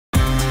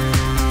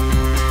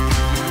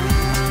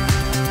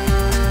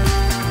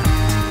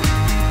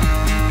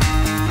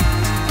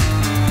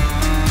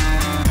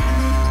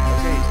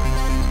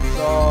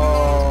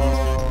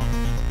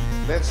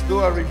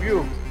a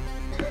review.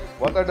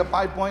 What are the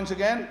 5 points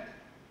again?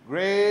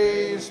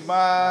 Grace,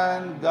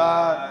 man,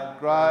 God,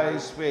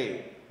 Christ,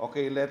 faith.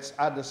 Okay, let's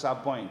add the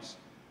sub-points.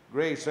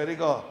 Grace, ready,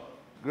 go.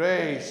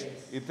 Grace,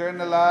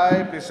 eternal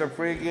life is a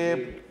free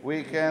gift.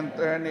 We can't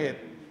earn it.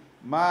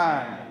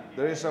 Man,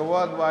 there is a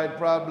worldwide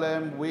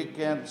problem. We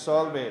can't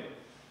solve it.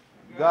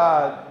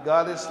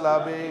 God is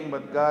loving,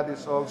 but God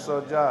is also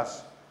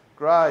just.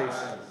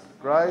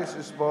 Christ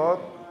is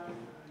both.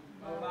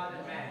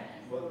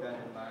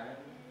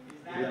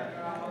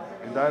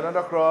 He died on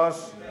the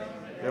cross.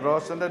 He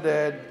rose from the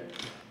dead.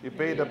 He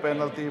paid the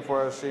penalty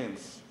for our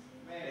sins.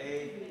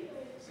 Faith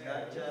is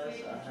not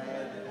just a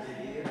head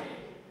belief,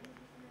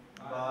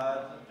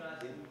 but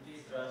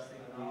it's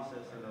trusting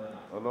Jesus alone.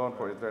 Alone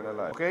for eternal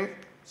life. Okay?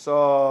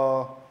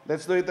 So,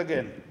 let's do it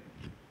again.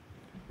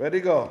 Ready,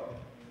 go.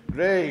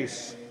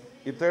 Grace.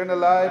 Eternal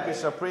life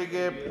is a free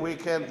gift. We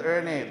can't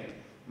earn it.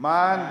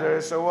 Man, there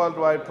is a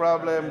worldwide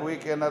problem. We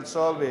cannot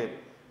solve it.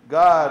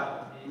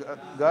 God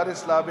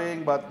is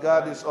loving, but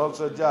God is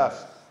also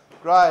just.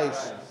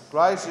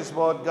 Christ is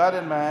both God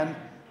and man.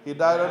 He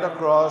died on the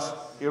cross.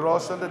 He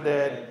rose from the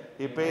dead.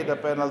 He paid the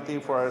penalty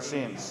for our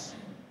sins.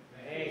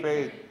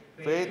 Faith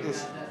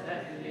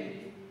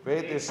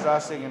is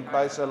trusting in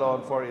Christ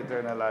alone for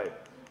eternal life.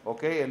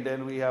 Okay, and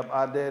then we have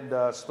added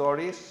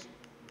stories.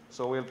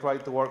 So we'll try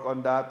to work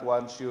on that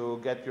once you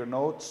get your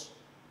notes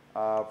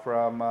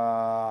from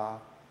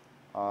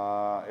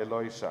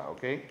Eloisa.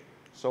 Okay,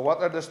 so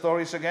what are the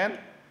stories again?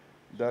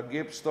 The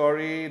gift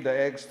story, the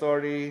egg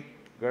story,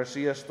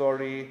 Garcia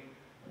story,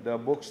 the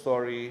book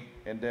story,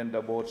 and then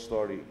the boat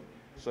story.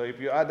 So if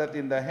you add that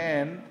in the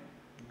hand,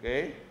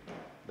 okay,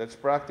 let's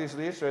practice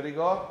this. Ready,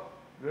 go.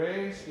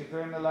 Grace,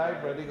 eternal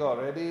life. Ready, go.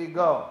 Ready,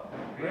 go.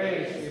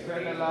 Grace,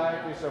 eternal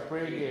life is a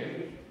free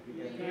gift.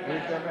 We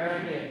can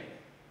earn it.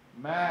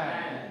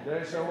 Man,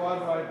 there's a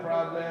worldwide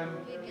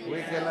problem.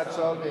 We cannot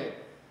solve it.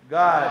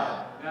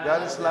 God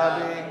is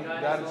loving.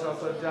 God is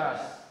also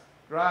just.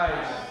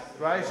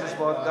 Christ is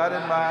both God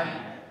and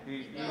man.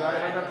 He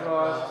died on the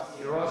cross.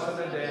 He rose from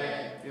the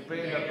dead. He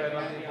paid the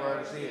penalty for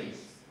our sins.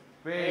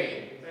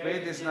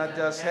 Faith is not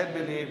just head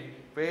belief.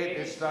 Faith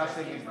is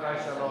trusting in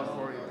Christ alone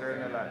for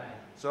eternal life.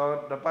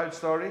 So the 5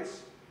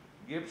 stories.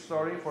 Gift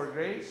story for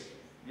grace.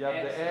 You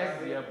have the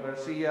egg. You have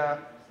Garcia.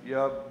 You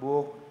have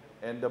book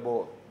and the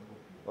boat.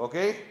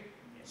 Okay?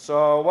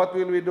 So what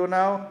will we do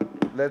now?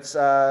 Let's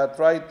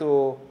try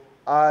to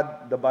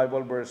add the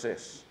Bible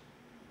verses.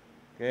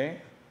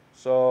 Okay?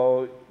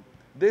 So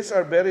these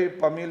are very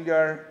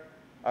familiar,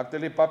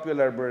 actually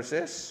popular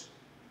verses.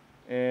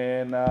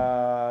 And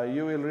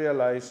you will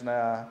realize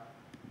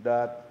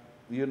that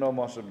you know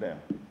most of them.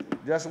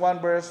 Just one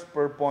verse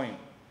per point.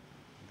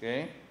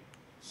 Okay?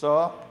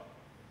 So,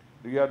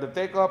 you have the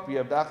takeoff, you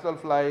have the actual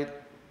flight,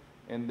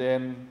 and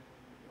then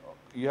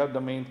you have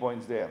the main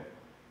points there.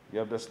 You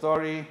have the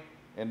story,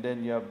 and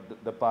then you have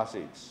the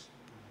passage.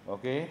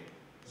 Okay?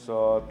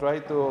 So, try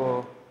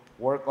to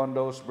work on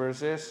those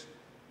verses.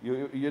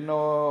 You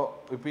know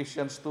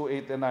Ephesians 2,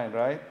 8, and 9,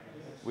 right?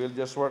 We'll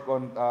just work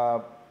on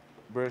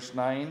verse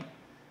 9.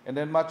 And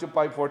then Matthew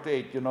 5,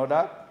 48, you know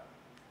that?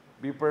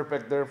 Be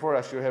perfect, therefore,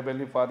 as your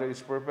heavenly Father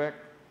is perfect.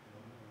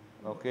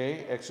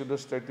 Okay?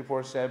 Exodus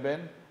 34,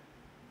 7.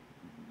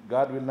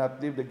 God will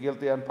not leave the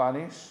guilty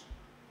unpunished.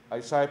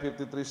 Isaiah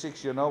 53,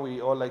 6, you know, we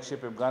all like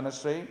sheep have gone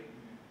astray.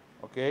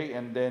 Okay?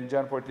 And then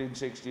John 14,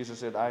 6, Jesus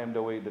said, I am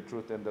the way, the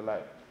truth, and the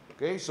life.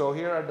 Okay? So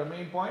here are the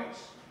main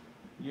points.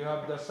 You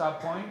have the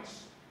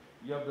sub-points.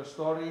 You have the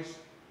stories,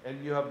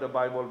 and you have the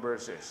Bible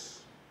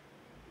verses.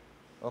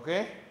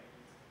 Okay?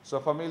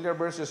 So familiar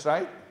verses,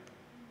 right?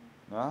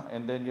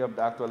 And then you have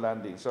the actual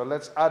landing. So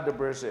let's add the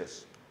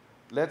verses.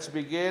 Let's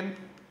begin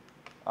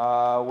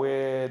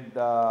with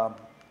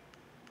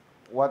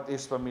what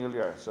is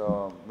familiar.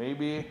 So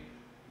maybe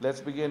let's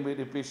begin with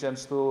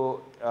Ephesians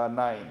 2,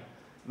 9.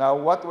 Now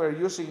what we're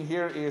using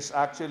here is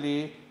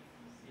actually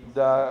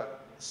the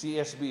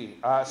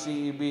CEB,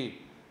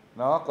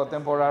 no?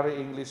 Contemporary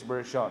English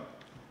Version.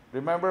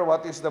 Remember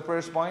what is the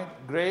first point?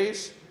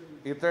 Grace,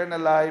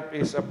 eternal life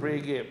is a free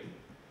gift.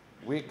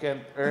 We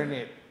can't earn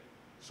it.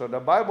 So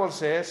the Bible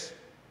says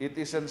it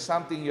isn't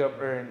something you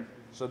have earned,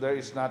 so there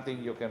is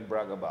nothing you can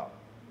brag about.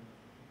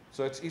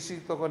 So it's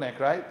easy to connect,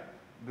 right?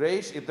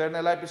 Grace,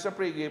 eternal life is a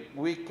free gift.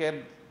 We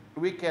can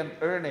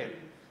earn it.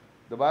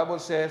 The Bible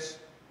says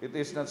it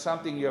is not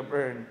something you have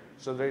earned,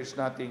 so there is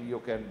nothing you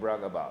can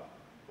brag about.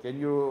 Can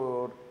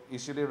you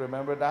easily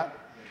remember that?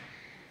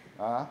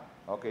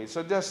 Okay,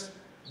 so just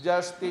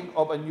think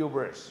of a new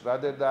verse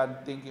rather than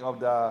thinking of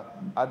the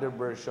other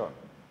version.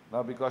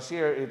 No, because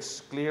here it's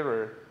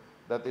clearer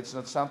that it's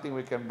not something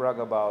we can brag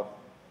about.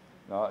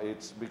 No,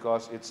 it's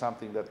because it's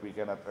something that we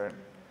cannot earn.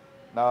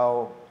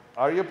 Now,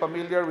 are you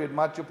familiar with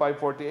Matthew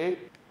 5:48?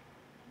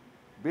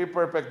 Be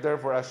perfect,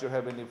 therefore, as your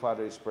heavenly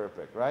Father is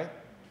perfect, right?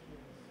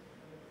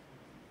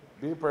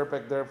 Be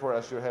perfect, therefore,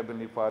 as your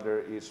heavenly Father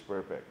is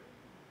perfect.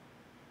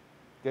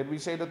 Can we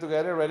say that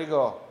together? Ready,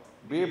 go.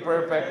 Be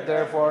perfect,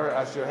 therefore,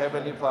 as your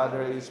heavenly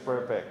Father is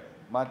perfect.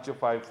 Matthew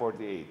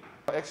 5:48.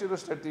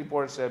 Exodus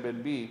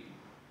 34:7b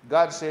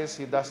God says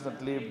He does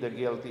not leave the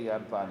guilty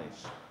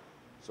unpunished.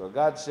 So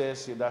God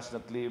says He does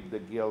not leave the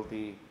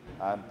guilty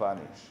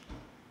unpunished.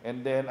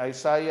 And then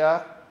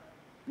Isaiah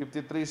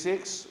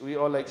 53:6, we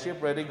all like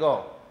sheep, ready,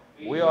 go.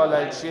 We all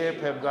like sheep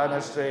have gone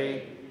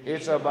astray.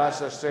 Each of us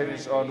has strayed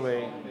his own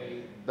way.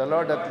 The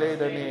Lord hath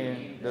laid on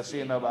Him the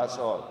sin of us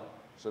all.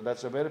 So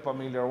that's a very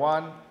familiar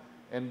one.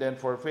 And then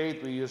for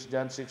faith, we use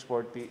John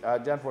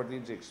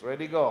 14:6.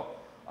 Ready, go.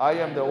 I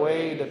am the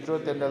way, the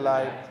truth, and the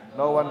life.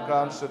 No one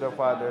comes to the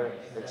Father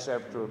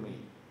except through me.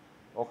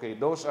 Okay,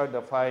 those are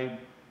the 5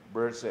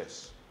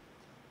 verses.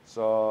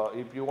 So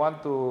if you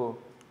want to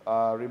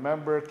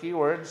remember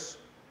keywords,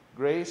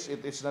 grace,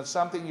 it is not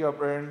something you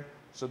have earned,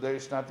 so there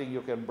is nothing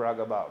you can brag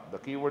about. The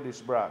keyword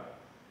is brag.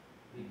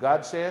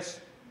 God says,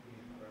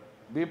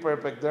 be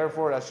perfect,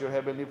 therefore, as your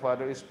heavenly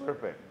Father is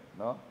perfect.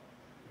 No?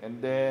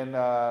 And then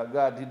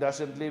God, He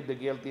doesn't leave the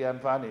guilty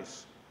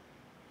unpunished.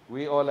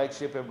 We all like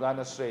sheep have gone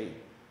astray.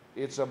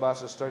 Each of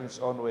us has turned his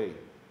own way,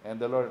 and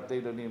the Lord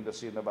laid on Him the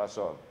sin of us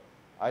all.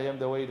 I am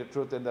the way, the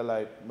truth, and the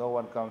life. No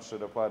one comes to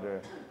the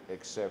Father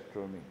except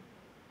through me.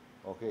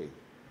 Okay.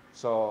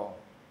 So,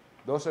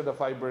 those are the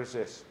 5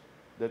 verses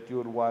that you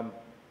would want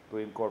to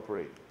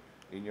incorporate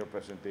in your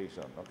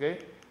presentation.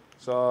 Okay?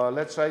 So,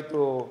 let's try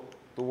to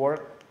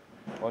work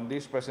on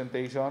this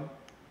presentation.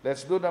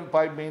 Let's do the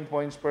 5 main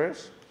points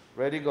first.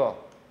 Ready, go.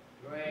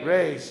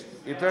 Grace.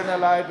 Eternal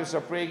life is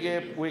a free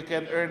gift. We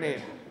can earn it.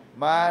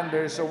 Man,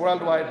 there's a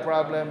worldwide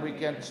problem. We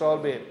can't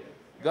solve it.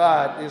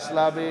 God is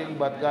loving,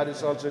 but God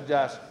is also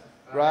just.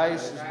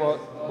 Christ is both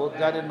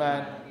God and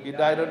man. He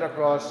died on the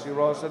cross. He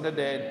rose from the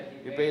dead.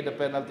 He paid the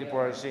penalty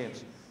for our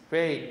sins.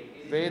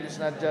 Faith. Faith is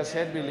not just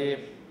head belief.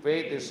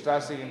 Faith is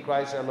trusting in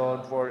Christ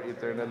alone for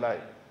eternal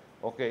life.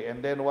 Okay,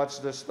 and then what's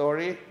the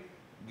story?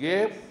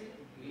 Gift,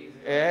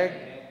 egg,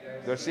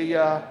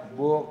 Garcia,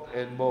 book,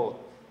 and boat.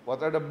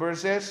 What are the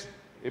verses?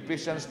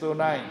 Ephesians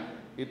 2:9.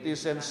 It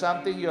isn't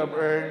something you have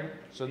earned,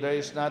 so there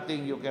is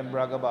nothing you can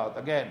brag about.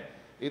 Again,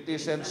 it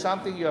isn't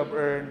something you have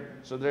earned,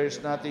 so there is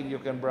nothing you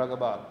can brag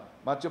about.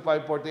 Matthew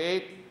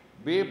 5:48.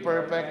 Be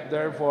perfect,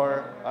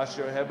 therefore, as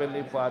your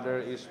heavenly Father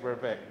is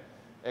perfect.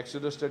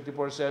 Exodus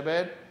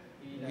 34:7.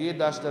 He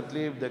does not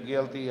leave the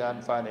guilty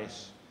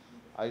unpunished.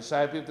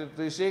 Isaiah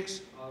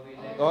 53:6.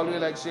 All we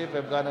like sheep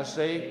have gone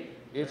astray.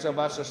 Each of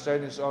us has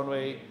turned his own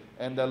way,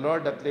 and the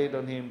Lord hath laid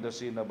on Him the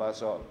sin of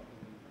us all.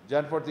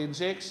 John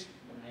 14:6.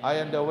 I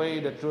am the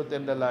way, the truth,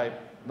 and the life.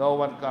 No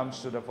one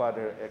comes to the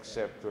Father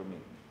except through me.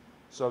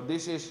 So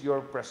this is your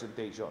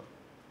presentation.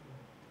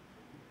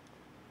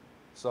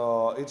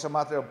 So it's a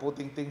matter of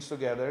putting things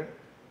together.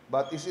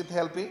 But is it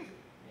helping?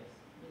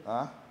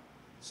 Yes.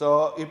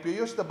 So if you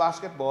use the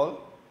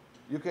basketball,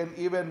 you can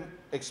even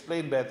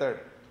explain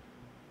better.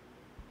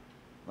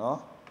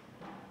 No?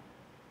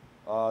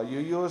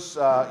 You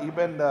use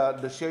even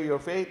the share your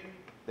faith,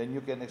 then you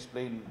can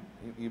explain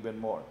even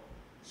more.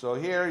 So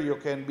here you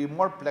can be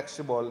more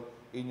flexible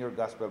in your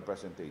gospel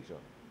presentation.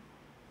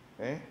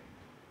 Okay?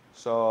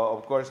 So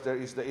of course there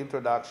is the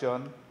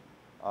introduction.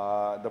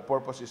 The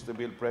purpose is to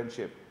build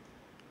friendship.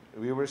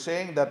 We were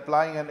saying that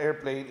flying an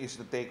airplane is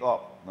the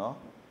takeoff, no?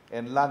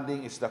 And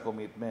landing is the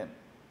commitment.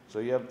 So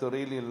you have to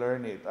really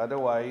learn it.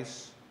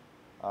 Otherwise,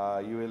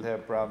 you will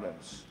have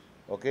problems.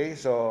 Okay?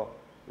 So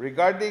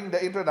regarding the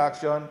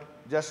introduction,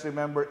 just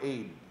remember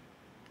aid.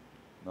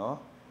 No?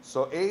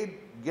 So aid,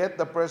 get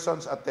the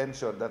person's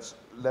attention. That's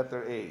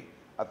letter A.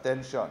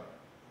 Attention.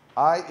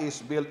 I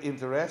is build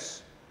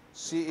interest.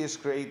 C is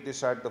create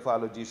desire to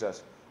follow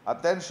Jesus.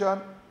 Attention,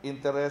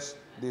 interest,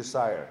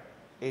 desire.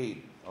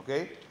 Aid.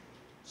 Okay?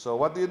 So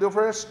what do you do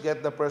first?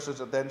 Get the person's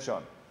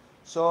attention.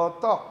 So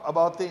talk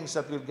about things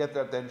that will get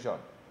their attention.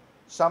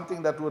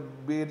 Something that would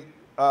be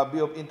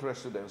of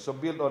interest to them. So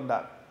build on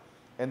that.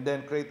 And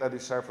then create a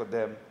desire for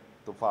them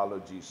to follow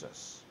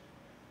Jesus.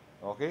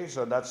 Okay?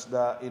 So that's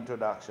the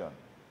introduction.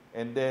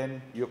 And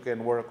then you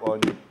can work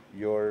on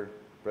your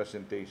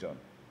presentation.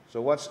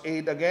 So what's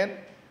aid again?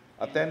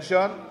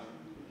 Attention,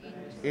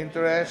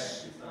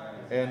 interest,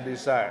 and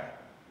desire.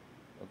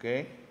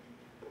 Okay?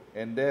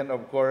 And then,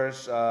 of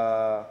course,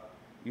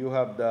 you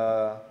have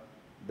the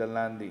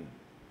landing.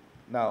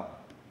 Now,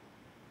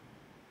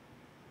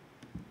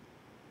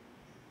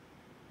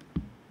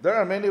 there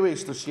are many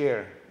ways to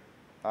share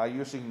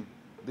using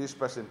this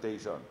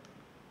presentation.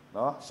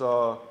 No?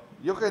 So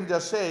you can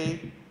just say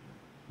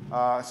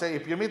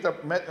if you meet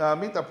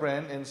a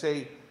friend and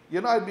say,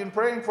 you know, I've been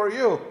praying for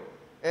you.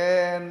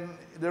 And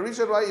the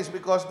reason why is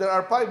because there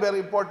are 5 very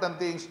important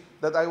things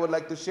that I would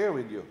like to share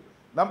with you.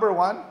 Number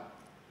 1,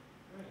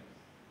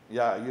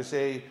 you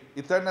say,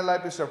 eternal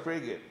life is a free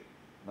gift.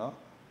 No?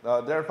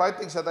 There are 5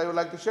 things that I would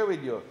like to share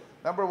with you.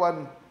 Number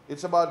 1,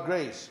 it's about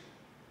grace.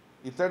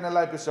 Eternal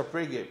life is a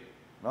free gift.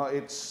 No,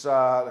 it's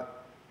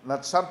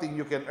not something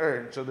you can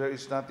earn, so there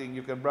is nothing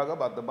you can brag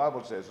about. The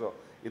Bible says so.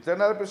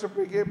 Eternal life is a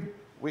free gift.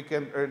 We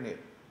can earn it.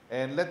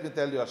 And let me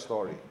tell you a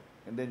story.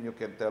 And then you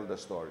can tell the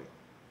story.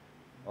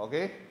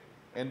 Okay?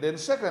 And then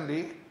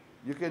secondly,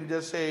 you can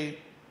just say,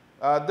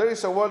 there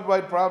is a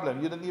worldwide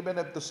problem. You don't even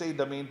have to say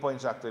the main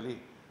points actually.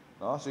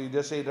 No? So you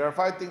just say, there are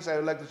 5 things I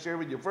would like to share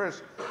with you.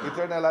 First,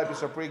 eternal life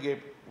is a free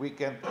gift. We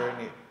can't earn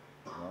it.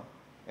 No?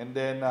 And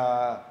then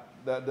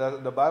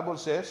the Bible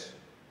says,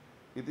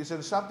 it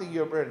isn't something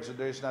you've earned, so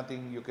there is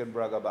nothing you can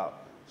brag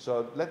about.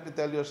 So let me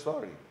tell you a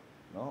story.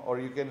 No? Or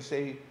you can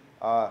say,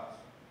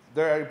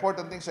 there are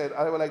important things that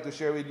I would like to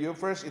share with you.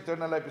 First,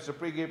 eternal life is a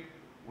free gift.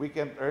 We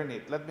can't earn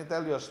it. Let me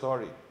tell you a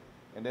story.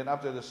 And then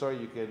after the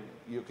story,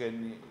 you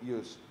can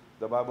use.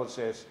 The Bible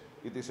says,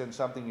 it isn't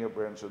something you've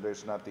earned, so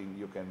there's nothing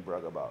you can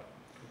brag about.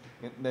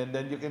 And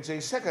then you can say,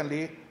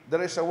 secondly,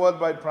 there is a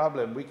worldwide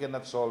problem. We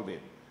cannot solve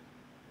it.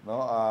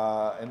 No?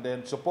 And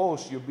then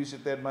suppose you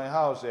visited my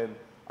house and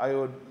I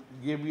would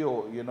give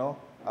you,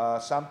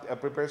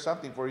 prepare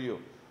something for you.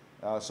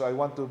 So I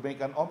want to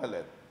make an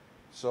omelette.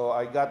 So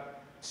I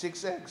got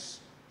 6 eggs.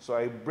 So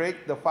I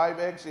break the 5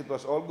 eggs. It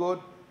was all good.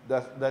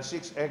 The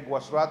 6th egg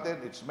was rotten.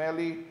 It's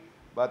smelly.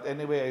 But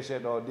anyway, I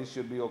said, oh, this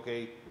should be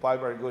okay.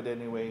 5 are good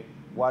anyway.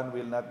 1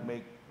 will not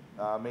make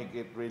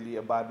it really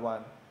a bad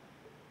one.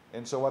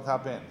 And so what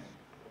happened?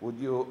 Would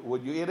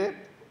you eat it?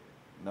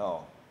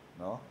 No.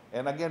 No.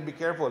 And again, be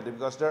careful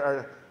because there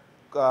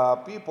are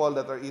people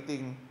that are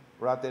eating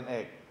rotten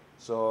egg.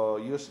 So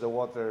use the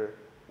water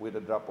with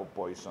a drop of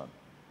poison.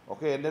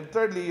 Okay, and then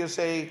thirdly, you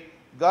say,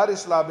 God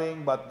is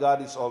loving, but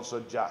God is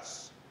also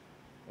just.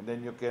 And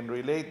then you can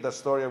relate the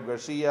story of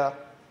Garcia,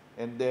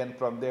 and then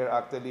from there,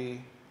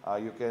 actually,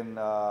 you can,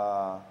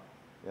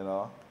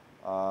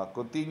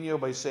 continue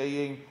by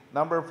saying,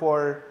 number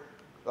 4,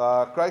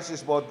 Christ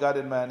is both God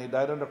and man. He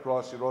died on the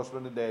cross. He rose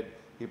from the dead.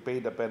 He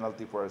paid the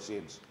penalty for our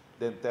sins.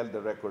 Then tell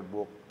the record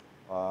book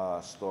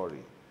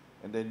story.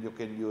 And then you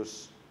can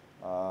use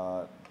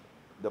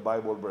the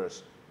Bible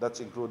verse that's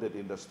included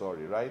in the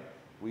story, right?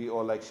 We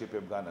all like sheep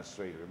have gone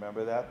astray.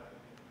 Remember that?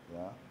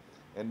 Yeah.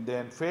 And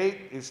then faith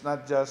is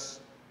not just,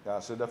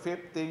 so the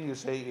 5th thing you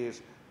say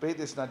is, faith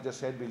is not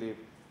just head belief.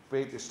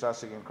 Faith is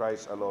trusting in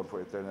Christ alone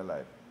for eternal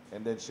life.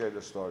 And then share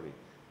the story.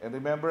 And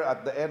remember,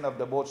 at the end of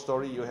the boat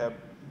story, you have,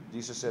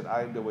 Jesus said,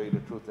 I am the way, the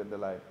truth, and the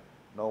life.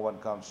 No one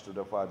comes to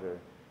the Father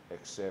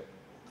except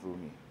through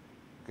me.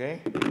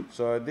 Okay?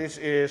 So this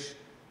is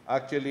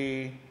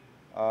actually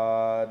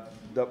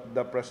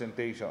the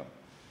presentation.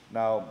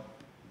 Now,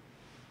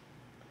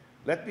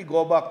 let me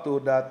go back to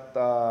that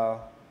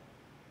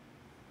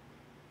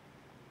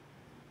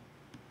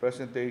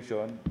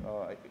presentation.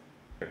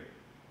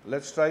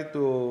 Let's try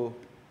to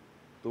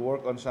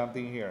work on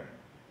something here.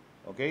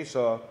 Okay,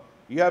 so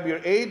you have your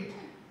aid,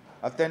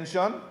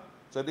 attention.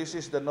 So this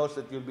is the notes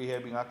that you'll be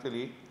having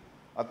actually.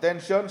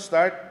 Attention,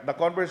 start the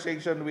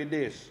conversation with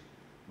this.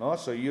 No?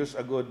 So use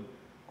a good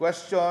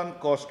question,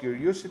 cause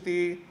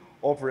curiosity,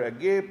 offer a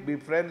gift, be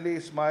friendly,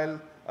 smile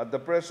at the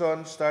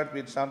person, start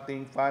with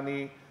something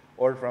funny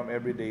or from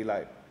everyday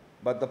life.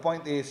 But the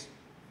point is,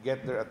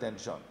 get their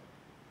attention.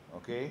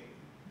 Okay?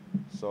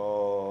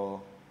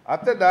 So,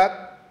 after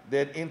that,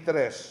 then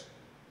interest.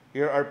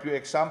 Here are a few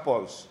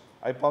examples.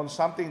 I found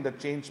something that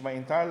changed my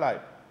entire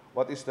life.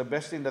 What is the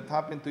best thing that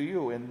happened to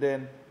you? And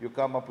then you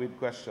come up with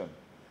question.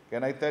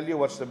 Can I tell you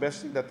what's the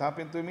best thing that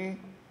happened to me?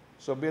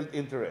 So build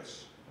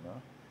interest.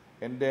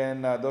 And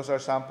then those are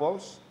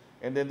samples.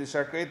 And then these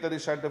are create the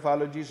desire to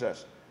follow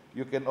Jesus.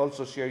 You can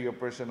also share your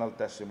personal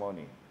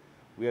testimony.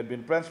 We have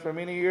been friends for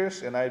many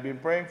years, and I've been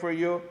praying for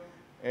you.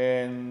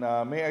 And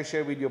may I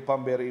share with you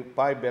 5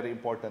 very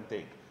important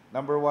things.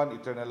 Number 1,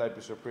 eternal life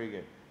is a free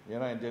gift.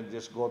 And then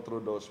just go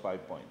through those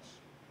 5 points.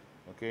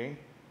 Okay?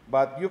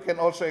 But you can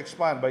also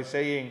expand by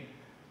saying,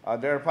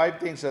 there are 5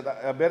 things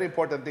that very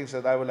important things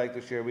that I would like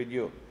to share with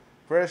you.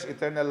 First,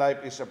 eternal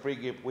life is a free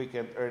gift. We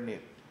can't earn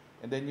it.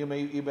 And then you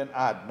may even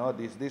add, no?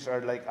 These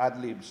are like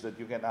ad-libs that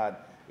you can add.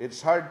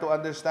 It's hard to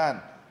understand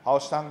how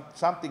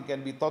something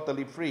can be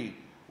totally free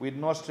with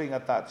no string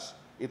attached.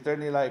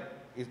 Eternal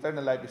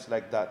life is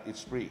like that.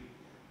 It's free.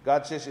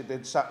 God says it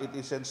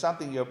isn't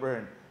something you've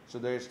earned, so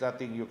there is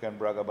nothing you can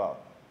brag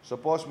about.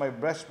 Suppose my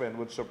best friend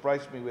would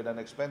surprise me with an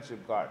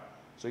expensive car.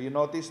 So you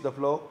notice the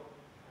flow?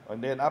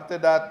 And then after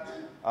that,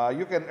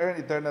 you can earn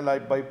eternal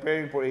life by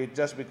paying for it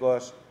just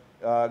because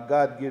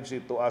God gives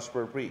it to us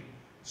for free.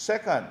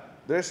 Second,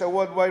 there's a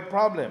worldwide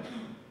problem.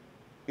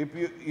 If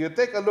you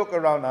take a look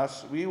around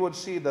us, we would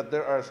see that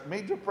there are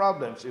major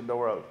problems in the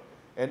world,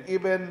 and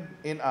even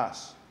in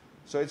us.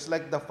 So it's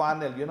like the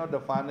funnel, the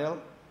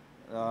funnel?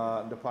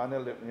 The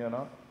funnel,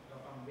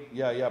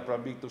 Yeah,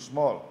 from big to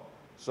small.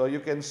 So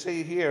you can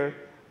see here,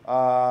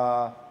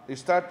 we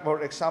start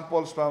for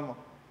examples from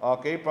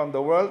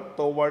the world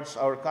towards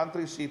our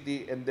country,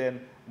 city, and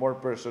then more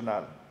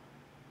personal.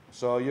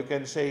 So you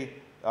can say,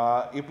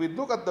 if we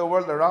look at the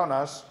world around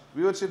us,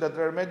 we would see that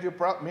there are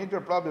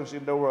major problems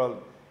in the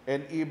world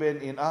and even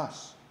in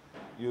us.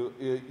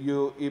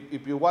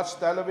 If you watch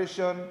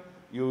television,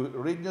 you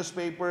read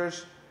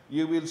newspapers,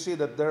 you will see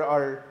that there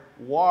are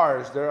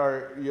wars, there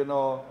are,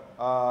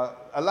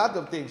 a lot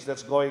of things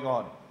that's going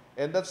on.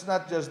 And that's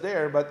not just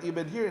there, but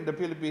even here in the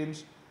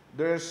Philippines,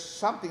 there's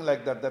something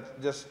like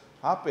that just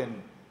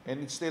happened, and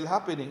it's still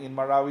happening in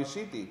Marawi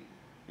City,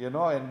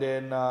 and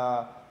then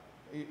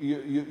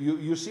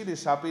you see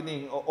this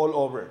happening all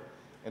over.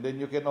 And then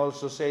you can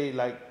also say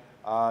like,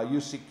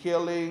 you see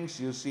killings,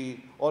 you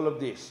see all of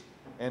this.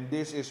 And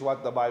this is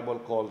what the Bible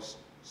calls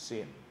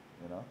sin,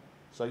 you know.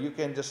 So you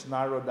can just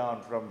narrow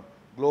down from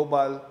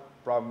global,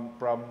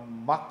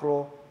 from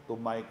macro to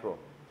micro,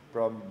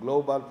 from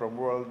global, from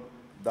world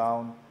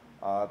down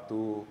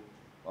to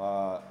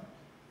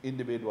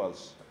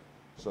individuals.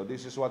 So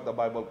this is what the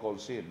Bible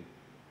calls sin.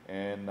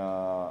 And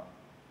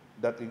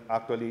that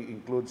actually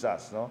includes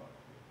us, no?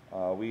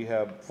 We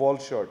have fallen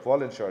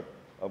short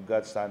of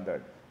God's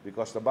standard.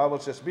 Because the Bible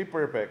says, be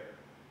perfect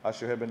as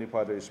your Heavenly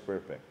Father is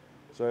perfect.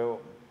 So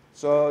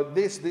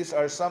these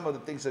are some of the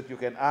things that you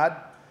can add,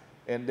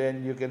 and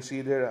then you can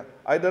see there.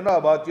 I don't know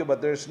about you,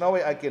 but there's no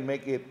way I can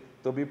make it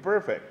to be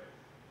perfect.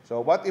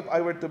 So what if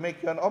I were to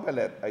make you an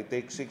omelette? I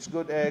take 6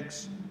 good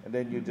eggs, and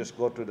then you just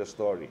go through the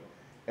story.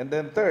 And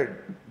then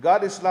third,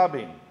 God is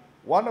loving.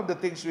 One of the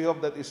things we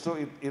hope that is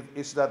true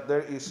is that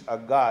there is a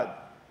God,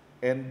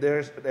 and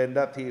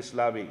that He is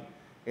loving.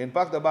 In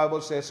fact, the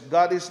Bible says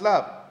God is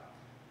love.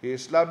 He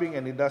is loving,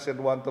 and He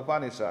doesn't want to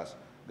punish us.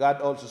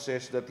 God also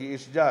says that He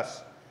is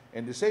just.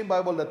 And the same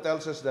Bible that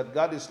tells us that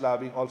God is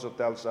loving also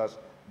tells us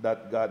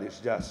that God is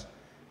just.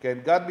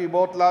 Can God be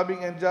both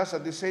loving and just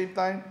at the same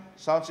time?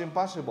 Sounds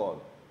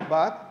impossible.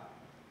 But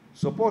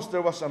suppose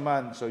there was a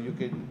man, so you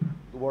can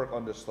work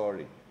on the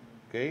story.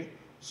 Okay?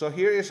 So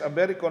here is a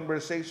very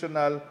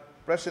conversational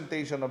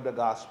presentation of the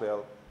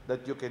gospel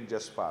that you can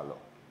just follow.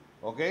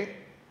 Okay?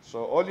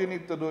 So all you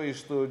need to do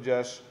is to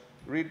just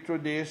read through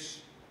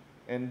this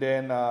and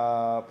then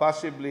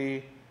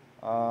possibly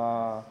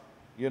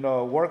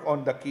work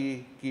on the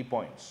key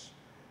points.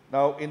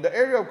 Now, in the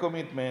area of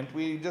commitment,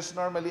 we just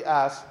normally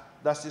ask,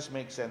 does this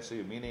make sense to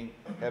you? Meaning,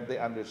 have they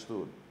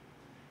understood?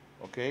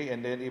 Okay,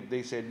 and then if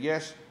they said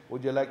yes,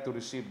 would you like to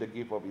receive the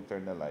gift of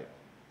eternal life?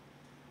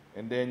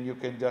 And then you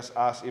can just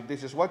ask, if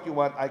this is what you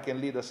want, I can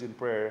lead us in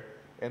prayer,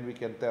 and we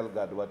can tell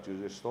God what you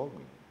just told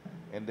me.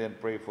 And then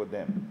pray for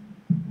them.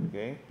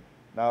 Okay?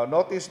 Now,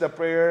 notice the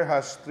prayer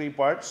has 3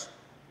 parts.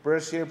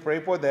 First here, pray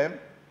for them.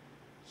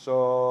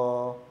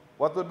 So,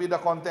 what would be the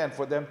content?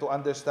 For them to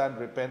understand,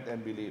 repent,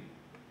 and believe.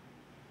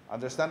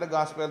 Understand the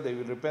gospel, they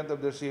will repent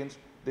of their sins,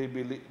 they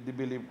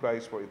believe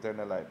Christ for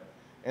eternal life.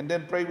 And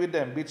then pray with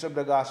them, bits of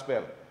the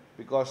gospel,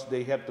 because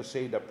they have to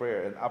say the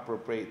prayer and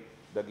appropriate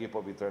the gift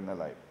of eternal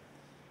life.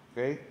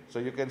 Okay? So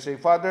you can say,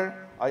 Father,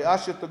 I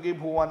ask you to give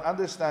who one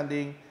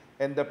understanding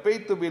and the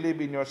faith to believe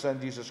in your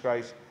Son, Jesus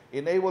Christ.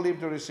 Enable him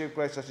to receive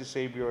Christ as his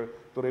Savior,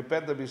 to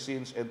repent of his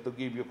sins, and to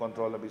give you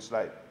control of his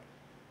life.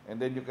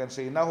 And then you can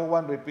say, now who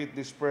one repeat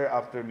this prayer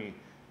after me.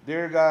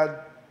 Dear God,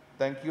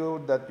 thank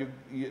you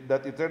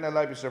that eternal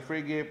life is a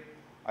free gift.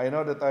 I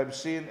know that I've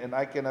sinned and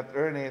I cannot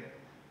earn it.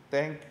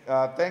 Thank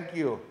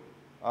you.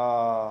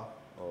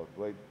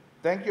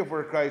 Thank you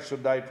for Christ who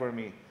died for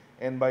me.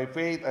 And by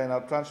faith, I now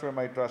transfer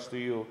my trust to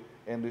you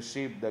and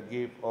receive the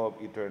gift of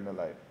eternal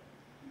life.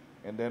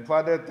 And then,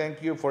 Father,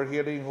 thank you for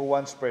hearing who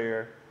one's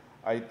prayer.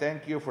 I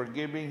thank you for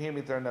giving him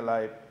eternal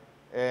life.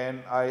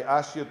 And I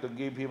ask you to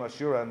give him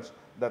assurance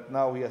that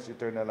now he has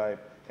eternal life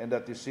and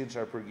that his sins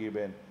are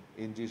forgiven.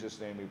 In Jesus'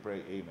 name we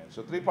pray, amen.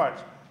 So 3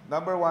 parts.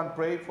 Number 1,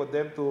 pray for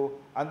them to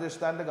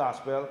understand the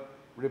gospel,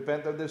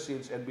 repent of their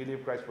sins, and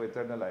believe Christ for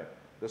eternal life.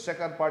 The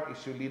second part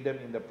is you lead them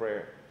in the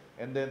prayer.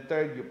 And then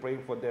third, you pray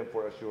for them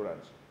for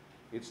assurance.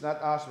 It's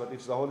not us, but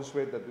it's the Holy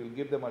Spirit that will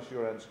give them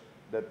assurance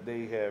that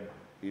they have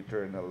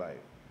eternal life.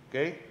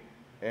 Okay?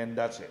 And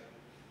that's it.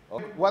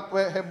 Okay. What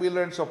have we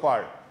learned so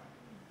far?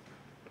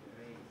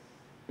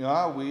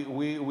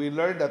 We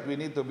learned that we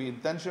need to be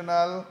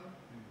intentional.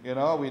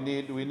 We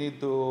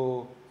need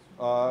to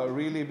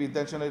really be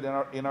intentional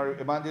in our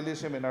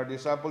evangelism, in our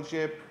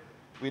discipleship.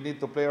 We need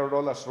to play our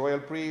role as royal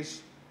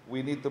priests.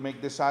 We need to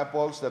make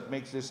disciples that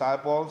makes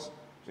disciples.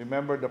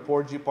 Remember the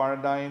 4G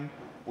paradigm.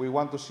 We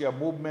want to see a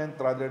movement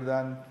rather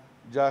than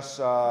just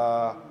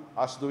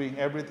us doing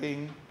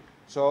everything.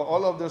 So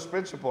all of those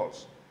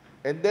principles.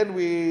 And then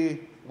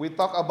we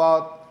talk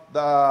about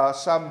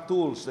some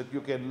tools that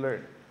you can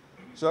learn.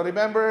 So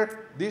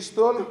remember, this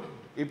tool,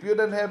 if you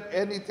don't have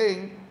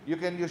anything, you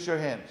can use your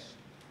hands.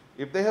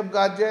 If they have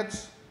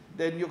gadgets,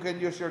 then you can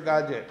use your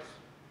gadgets.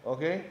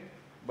 Okay?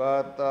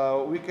 But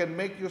we can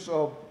make use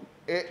of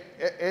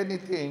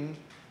anything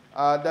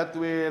that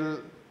will,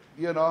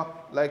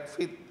 like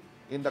fit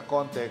in the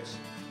context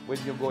when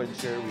you go and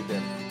share with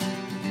them.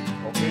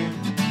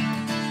 Okay?